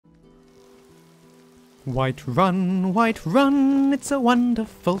White Run, it's a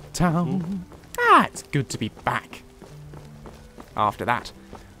wonderful town. Ah, it's good to be back. After that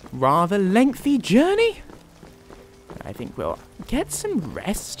rather lengthy journey, I think we'll get some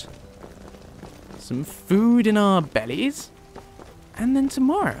rest, some food in our bellies, and then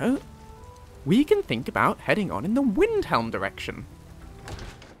tomorrow we can think about heading on in the Windhelm direction.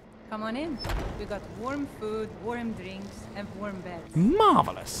 Come on in. We got warm food, warm drinks, and warm beds.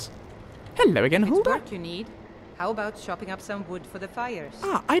 Marvellous. Hello again, If it's Hulda. work you need, how about chopping up some wood for the fires?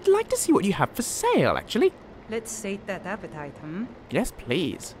 Ah, I'd like to see what you have for sale, actually. Let's sate that appetite, Yes,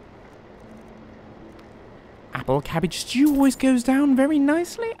 please. Apple cabbage stew always goes down very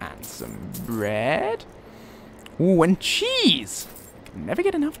nicely. And some bread. Ooh, and cheese. Can never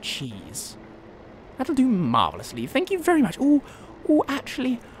get enough cheese. That'll do marvellously. Thank you very much. Ooh,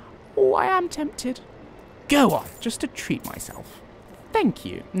 actually, I am tempted. Go on, just to treat myself. Thank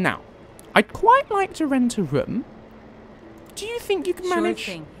you. Now, I'd quite like to rent a room. Do you think you can manage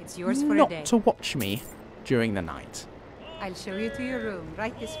Sure thing. It's yours for a not day. to watch me during the night? I'll show you to your room,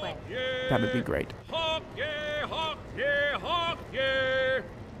 right this way. That would be great.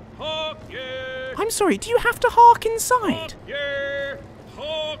 I'm sorry, do you have to hark inside?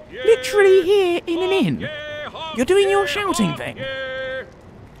 Literally here in an inn. You're doing your shouting thing.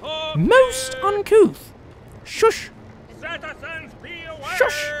 Most uncouth. Shush.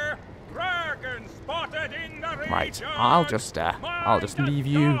 Shush. Right, I'll just leave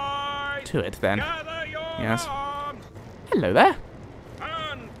you to it then. Yes. Hello there.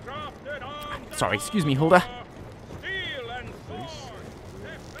 Sorry, excuse me, Hulda.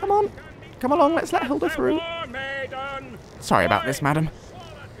 Come on. Come along, let's let Hulda through. Sorry about this, madam.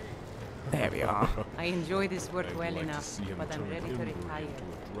 There we are. I enjoy this work well enough, but I'm ready to retire.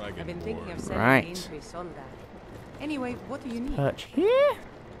 I've been thinking of selling Right. into Isolda. Anyway, what do you need? Perch here.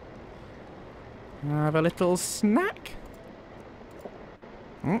 Have a little snack.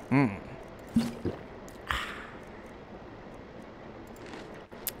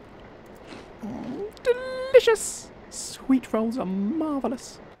 Delicious. Sweet rolls are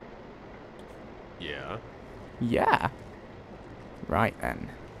marvellous. Yeah. Yeah. Right then.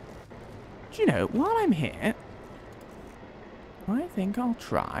 Do you know, while I'm here, I think I'll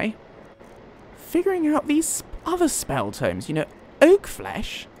try figuring out these other spell tomes. You know, Oak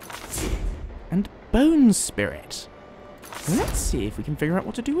Flesh and Bone Spirit. Let's see if we can figure out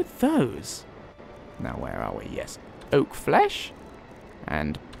what to do with those. Now, where are we? Yes. Oak Flesh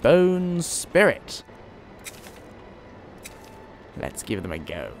and Bone Spirit. Let's give them a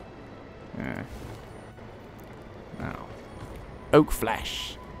go. Now, Oak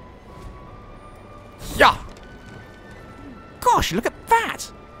Flesh. Yeah. Gosh, look at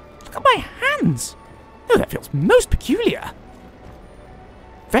that. Look at my hands. Oh, that feels most peculiar.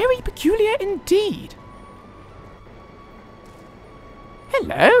 Very peculiar indeed.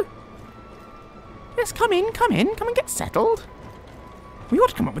 Hello. Yes, come in, come and get settled. We ought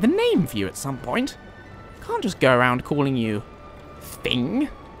to come up with a name for you at some point. Can't just go around calling you thing,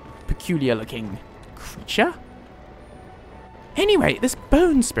 peculiar looking creature. Anyway, this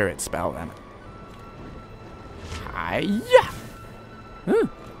bone spirit spell then. Hiya!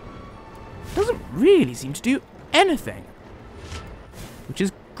 Doesn't really seem to do anything. Which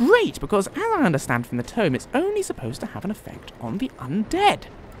is great, because as I understand from the tome, it's only supposed to have an effect on the undead.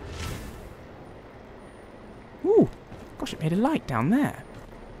 Ooh, gosh, it made a light down there.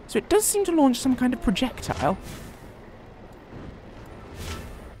 So it does seem to launch some kind of projectile.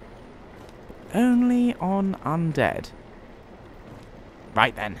 Only on undead.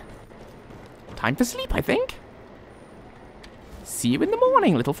 Right then. Time for sleep, I think. See you in the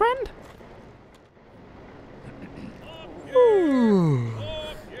morning, little friend.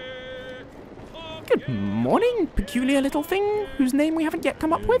 Good morning, peculiar little thing whose name we haven't yet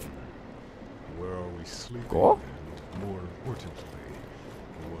come up with. Where are we sleeping? Go. And more importantly,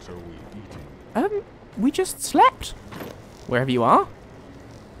 what are we eating? We just slept. Wherever you are.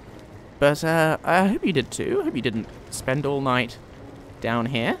 But, I hope you did too. I hope you didn't spend all night down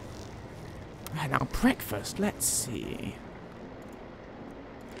here. Now, breakfast, let's see.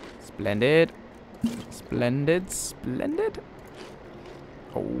 Splendid. Splendid, splendid.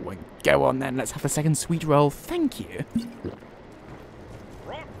 Oh, go on then. Let's have the second sweet roll. Thank you.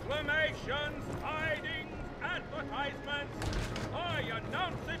 Proclamations, tidings, advertisements. I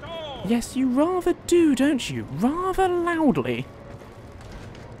announce it all. Yes, you rather do, don't you? Rather loudly.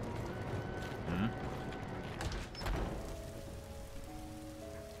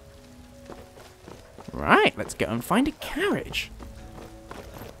 Right, let's go and find a carriage.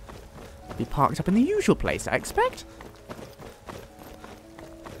 Be parked up in the usual place, I expect.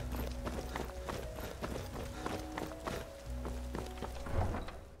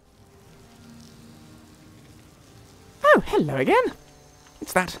 Hello again.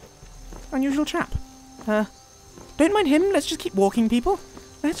 It's that unusual chap. Don't mind him. Let's just keep walking, people.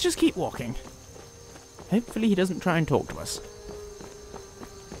 Let's just keep walking. Hopefully he doesn't try and talk to us.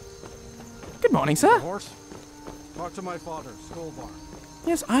 Good morning, sir. Horse? Talk to my father, Skullbarn.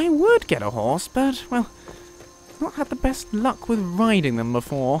 Yes, I would get a horse, but, well, I've not had the best luck with riding them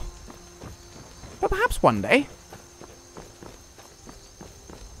before. But perhaps one day.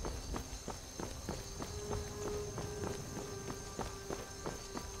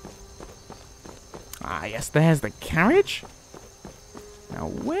 Ah, yes, there's the carriage. Now,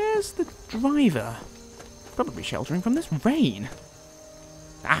 where's the driver? Probably sheltering from this rain.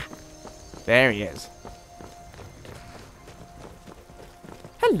 Ah, there he is.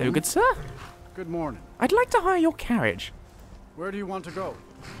 Hello, good sir. Good morning. I'd like to hire your carriage. Where do you want to go?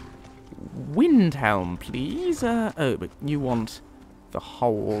 Windhelm, please. Oh, but you want the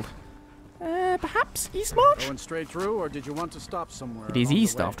hold. Perhaps Eastmarch? Going straight through, or did you want to stop somewhere? It is along the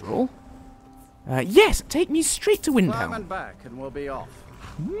east, way? after all. Yes, take me straight to Climb Windhelm. and back, and we'll be off.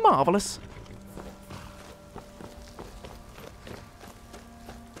 Marvellous.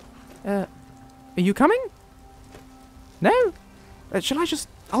 Are you coming? No?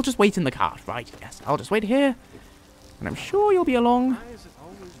 I'll just wait in the cart, right? Yes, I'll just wait here. And I'm sure you'll be along Why is it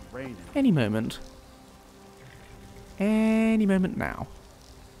always raining? any moment. Any moment now.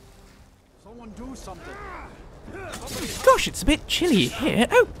 Someone do something. Gosh, it's a bit chilly here.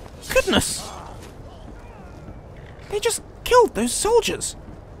 Oh, goodness! They just killed those soldiers.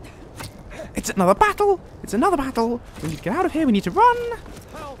 It's another battle. It's another battle. We need to get out of here. We need to run.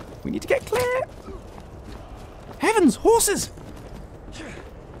 We need to get clear. Heavens, horses!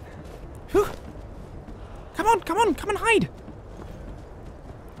 Whew. Come on, come on, come and hide.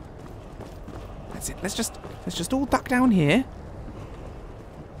 That's it. Let's just all duck down here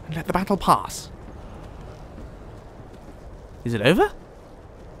and let the battle pass. Is it over?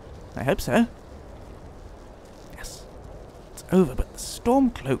 I hope so. Yes. It's over, but the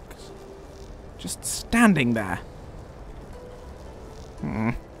Stormcloak's just standing there.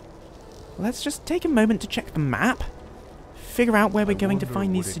 Let's just take a moment to check the map. Figure out where we're going to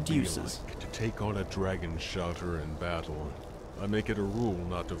find these Seducers. Like to take on a dragon shelter in battle. I make it a rule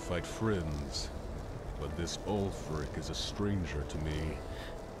not to fight friends. But this Ulfric is a stranger to me.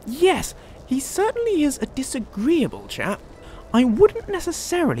 Yes, he certainly is a disagreeable chap. I wouldn't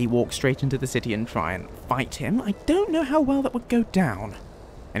necessarily walk straight into the city and try and fight him. I don't know how well that would go down.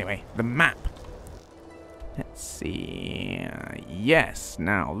 Anyway, the map. Let's see. Yes,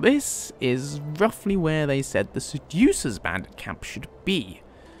 now this is roughly where they said the Seducers bandit camp should be.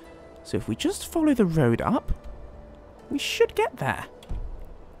 So if we just follow the road up, we should get there.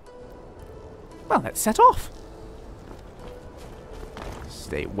 Well, let's set off.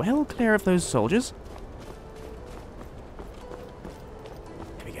 Stay well clear of those soldiers.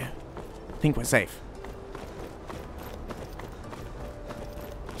 There we go. I think we're safe.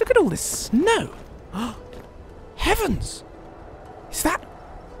 Look at all this snow. Heavens! Is that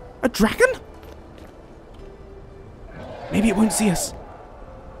a dragon? Maybe it won't see us.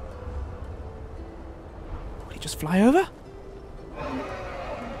 Will it just fly over?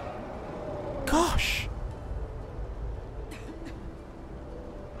 Gosh!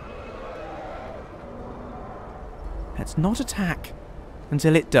 Let's not attack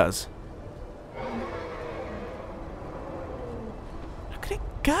until it does. Look at it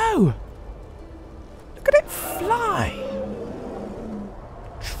go! Look at it fly!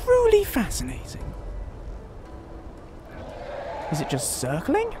 Truly fascinating. Is it just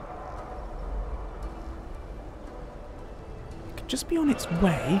circling? It could just be on its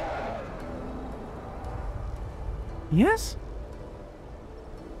way. Yes?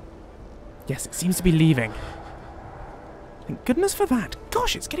 Yes, it seems to be leaving. Thank goodness for that.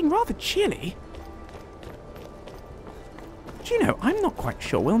 Gosh, it's getting rather chilly. Do you know, I'm not quite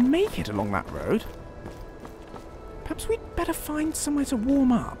sure we'll make it along that road. Perhaps we'd better find somewhere to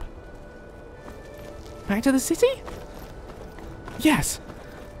warm up. Back to the city? Yes.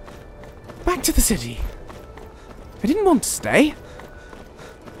 Back to the city. I didn't want to stay.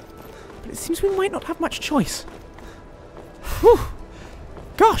 But it seems we might not have much choice. Whew.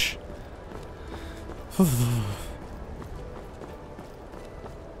 Gosh.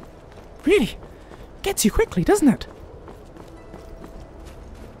 Really gets you quickly, doesn't it?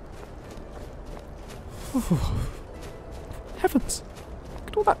 Heavens. Look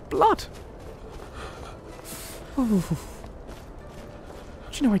at all that blood. Do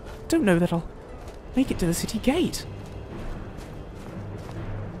you know, I don't know that I'll make it to the city gate.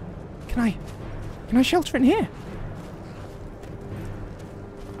 Can I shelter in here?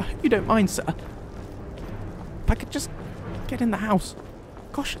 I hope you don't mind, sir. If I could just get in the house.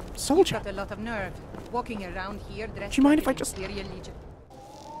 Gosh, soldier. Got a lot of nerve. Walking around here dressed Do you mind like if I an just... Imperial Legion.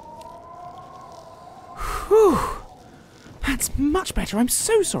 Whew. That's much better. I'm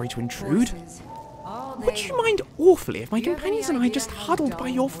so sorry to intrude. Horses. All Would day you long. mind awfully if my Do you have companions any and I idea just how huddled by dull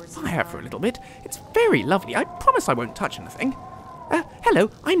your horses fire are? for a little bit? It's very lovely. I promise I won't touch anything. Hello,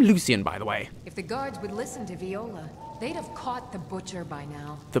 I'm Lucien, by the way. If the guards would listen to Viola, they'd have caught the butcher by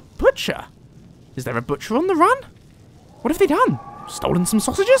now. The butcher? Is there a butcher on the run? What have they done? Stolen some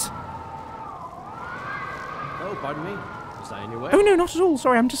sausages? Oh, pardon me. Was I in your way? Oh no, not at all.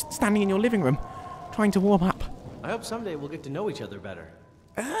 Sorry, I'm just standing in your living room, trying to warm up. I hope someday we'll get to know each other better.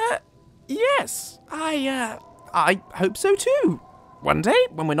 Yes. I hope so too. One day,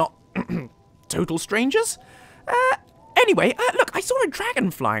 when we're not total strangers. Anyway, look, I saw a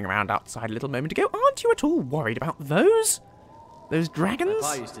dragon flying around outside a little moment ago. Aren't you at all worried about those? Those My dragons?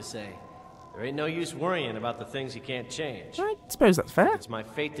 pa used to say, there ain't no use worrying about the things you can't change. I suppose that's fair. It's my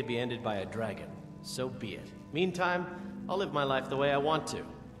fate to be ended by a dragon. So be it. Meantime, I'll live my life the way I want to.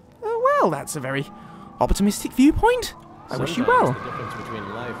 Well, that's a very optimistic viewpoint. I wish you well. Sometimes the difference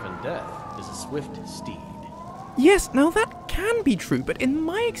between life and death is a swift steed. Yes, now that can be true, but in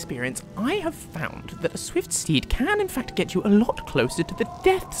my experience, I have found that a swift steed can in fact get you a lot closer to the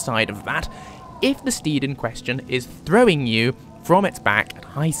death side of that if the steed in question is throwing you from its back at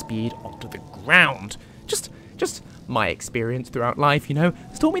high speed onto the ground. Just my experience throughout life, you know,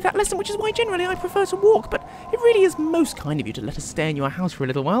 has taught me that lesson, which is why generally I prefer to walk, but it really is most kind of you to let us stay in your house for a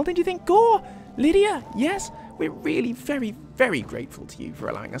little while, don't you think, Gore? Lydia? Yes? We're really very, very grateful to you for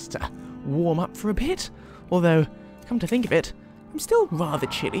allowing us to warm up for a bit. Although, come to think of it, I'm still rather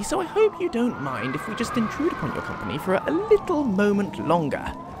chilly, so I hope you don't mind if we just intrude upon your company for a little moment longer.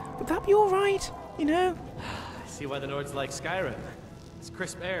 Would that be alright, you know? I see why the Nords like Skyrim. This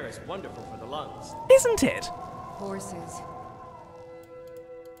crisp air is wonderful for the lungs. Isn't it? Horses.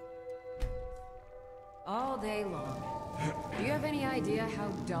 All day long. Do you have any idea how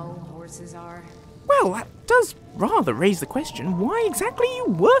dull horses are? Well, that does rather raise the question, why exactly you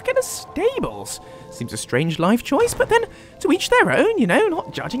work in a stables? Seems a strange life choice, but then to each their own, you know,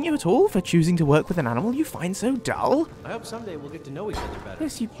 not judging you at all for choosing to work with an animal you find so dull. I hope someday we'll get to know each other better.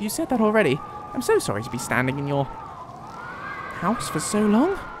 Yes, you said that already. I'm so sorry to be standing in your house for so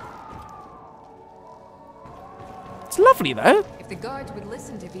long. It's lovely, though. If the guards would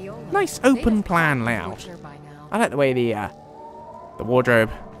listen to Viola, Nice they'd open have plan caught the layout. butcher by now. I like the way the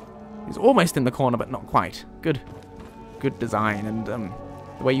wardrobe is almost in the corner, but not quite. Good design, and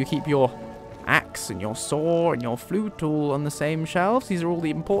the way you keep your axe and your saw and your flute all on the same shelves. These are all the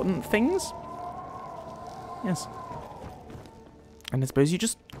important things. Yes. And I suppose you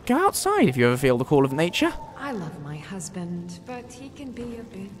just go outside if you ever feel the call of nature. I love my husband, but he can be a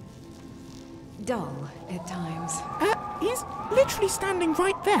bit dull at times. He's literally standing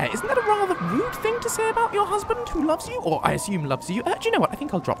right there. Isn't that a rather rude thing to say about your husband who loves you? Or I assume loves you. Do you know what? I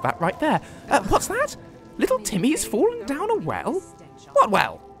think I'll drop that right there. What's that? Little Timmy's fallen down a well? What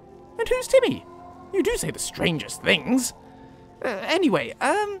well? And who's Timmy? You do say the strangest things. Anyway,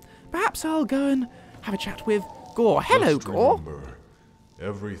 perhaps I'll go and have a chat with Gore. Hello, Just Gore. remember,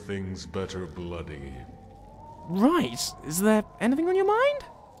 everything's better bloody. Right. Is there anything on your mind?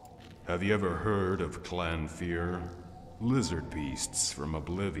 Have you ever heard of clan fear? Lizard beasts from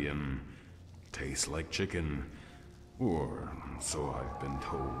Oblivion. Taste like chicken. Or so I've been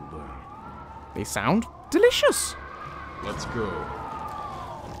told. They sound delicious. Let's go.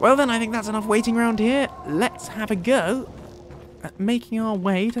 Well then, I think that's enough waiting around here. Let's have a go at making our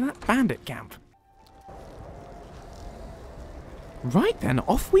way to that bandit camp. Right then,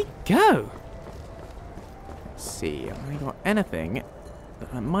 off we go. Let's see, have I got anything that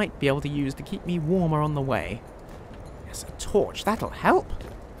I might be able to use to keep me warmer on the way? Yes, a torch, that'll help.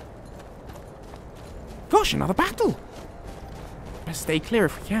 Gosh, another battle. Best stay clear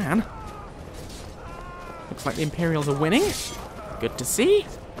if we can. Looks like the Imperials are winning. Good to see.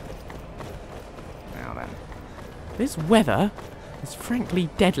 Now then, this weather is frankly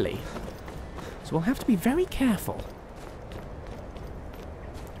deadly, so we'll have to be very careful.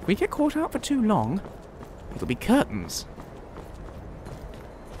 If we get caught out for too long, it'll be curtains.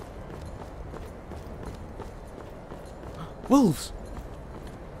 Wolves!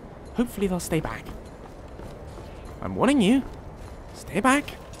 Hopefully they'll stay back. I'm warning you. Stay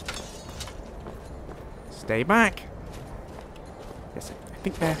back. Stay back. Yes, I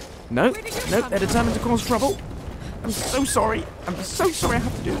think they're... Nope, they're determined to cause trouble. I'm so sorry. I'm so sorry I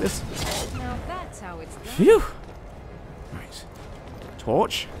have to do this. Now that's how it's done. Phew. Right.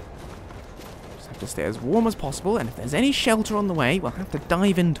 Torch. Just have to stay as warm as possible, and if there's any shelter on the way, we'll have to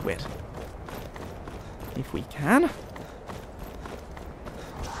dive into it. If we can.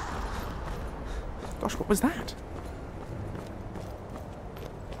 gosh, what was that?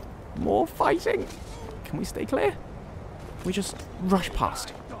 More fighting. Can we stay clear? We just rush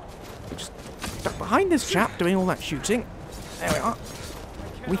past. We just duck behind this chap doing all that shooting. There we are.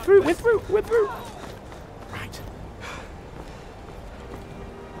 We're through. Right.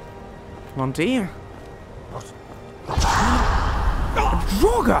 Come on, D. A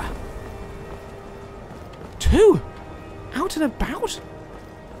Draugr! 2! Out and about?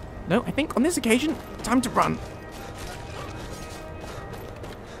 No, I think on this occasion, time to run.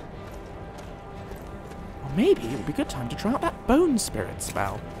 Or maybe it would be a good time to try out that bone spirit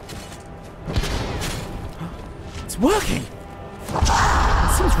spell. It's working!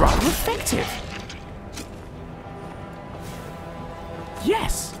 It seems rather effective.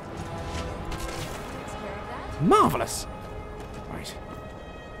 Yes! Marvellous! Right.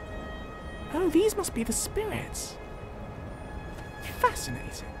 Oh, these must be the spirits.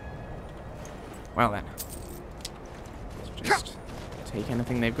 Fascinating. Well then. Let's just take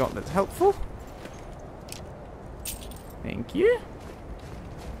anything they've got that's helpful. Thank you.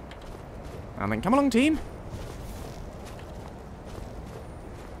 And then come along, team.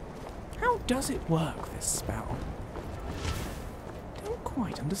 How does it work, this spell? Don't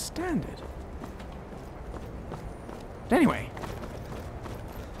quite understand it. But anyway,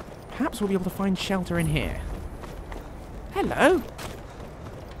 perhaps we'll be able to find shelter in here. Hello.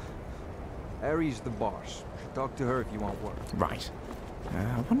 Aries the boss. Talk to her if you want work. Right.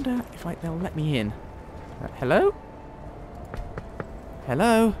 I wonder if they'll let me in. Hello?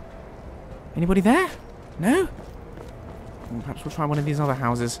 Hello? Anybody there? No? Well, perhaps we'll try one of these other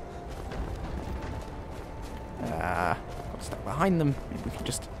houses. Got stuck behind them. Maybe we can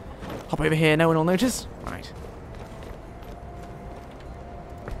just hop over here, no one will notice. Right.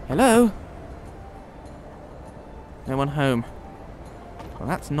 Hello? No one home. Well,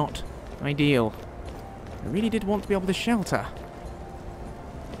 that's not ideal. I really did want to be able to shelter.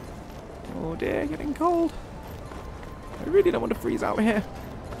 Oh dear, getting cold. I really don't want to freeze out here.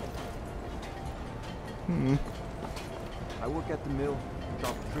 I work at the mill.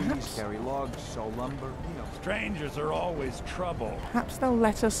 Chop trees, carry logs, saw lumber, you know. Strangers are always trouble. Perhaps they'll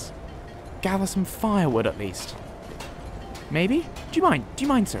let us gather some firewood at least. Maybe? Do you mind? Do you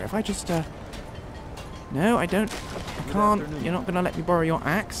mind, sir, if I just, No, I don't. I can't. You're not going to let me borrow your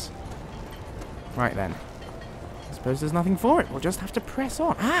axe? Right then. I suppose there's nothing for it. We'll just have to press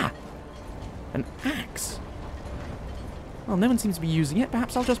on. Ah! An axe. Well, no one seems to be using it.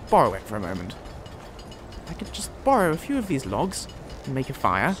 Perhaps I'll just borrow it for a moment. I could just borrow a few of these logs and make a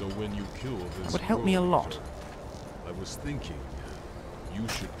fire. So when you kill this That would help me a lot. I was thinking you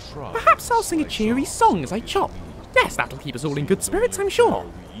should try. Perhaps I'll sing a cheery song as I chop. Yes, that'll keep us all in good spirits, I'm sure.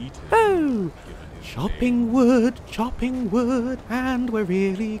 Oh! Chopping wood, and we're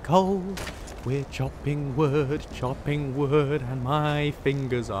really cold. We're chopping wood, and my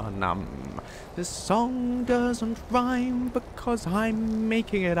fingers are numb. This song doesn't rhyme because I'm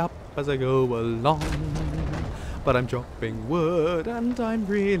making it up as I go along. But I'm chopping wood and I'm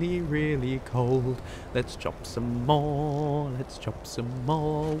really, really cold. Let's chop some more,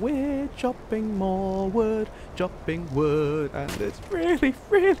 We're chopping more wood, and it's really,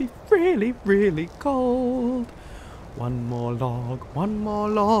 really, really, really cold. One more log,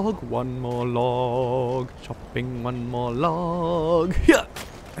 chopping one more log. Yeah.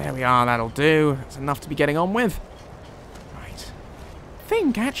 There we are, that'll do. That's enough to be getting on with. Right.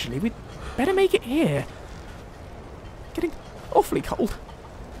 Think, actually, we'd better make it here. Getting awfully cold.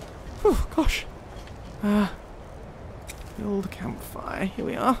 Oh, gosh. Build campfire. Here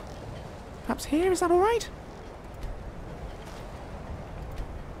we are. Perhaps here, is that alright?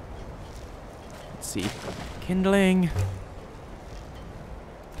 Let's see. Kindling.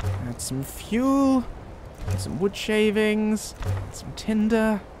 Add some fuel. Add some wood shavings. Add some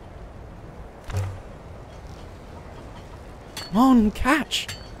tinder. Come on, catch!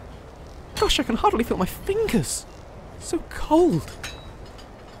 Gosh, I can hardly feel my fingers. So cold.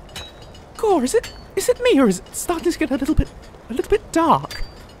 Gore, is it me, or is it starting to get a little bit dark?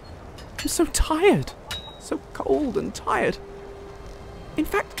 I'm so tired. So cold and tired. In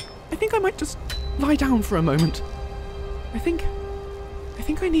fact, I think I might just lie down for a moment. I think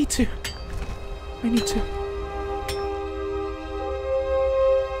I need to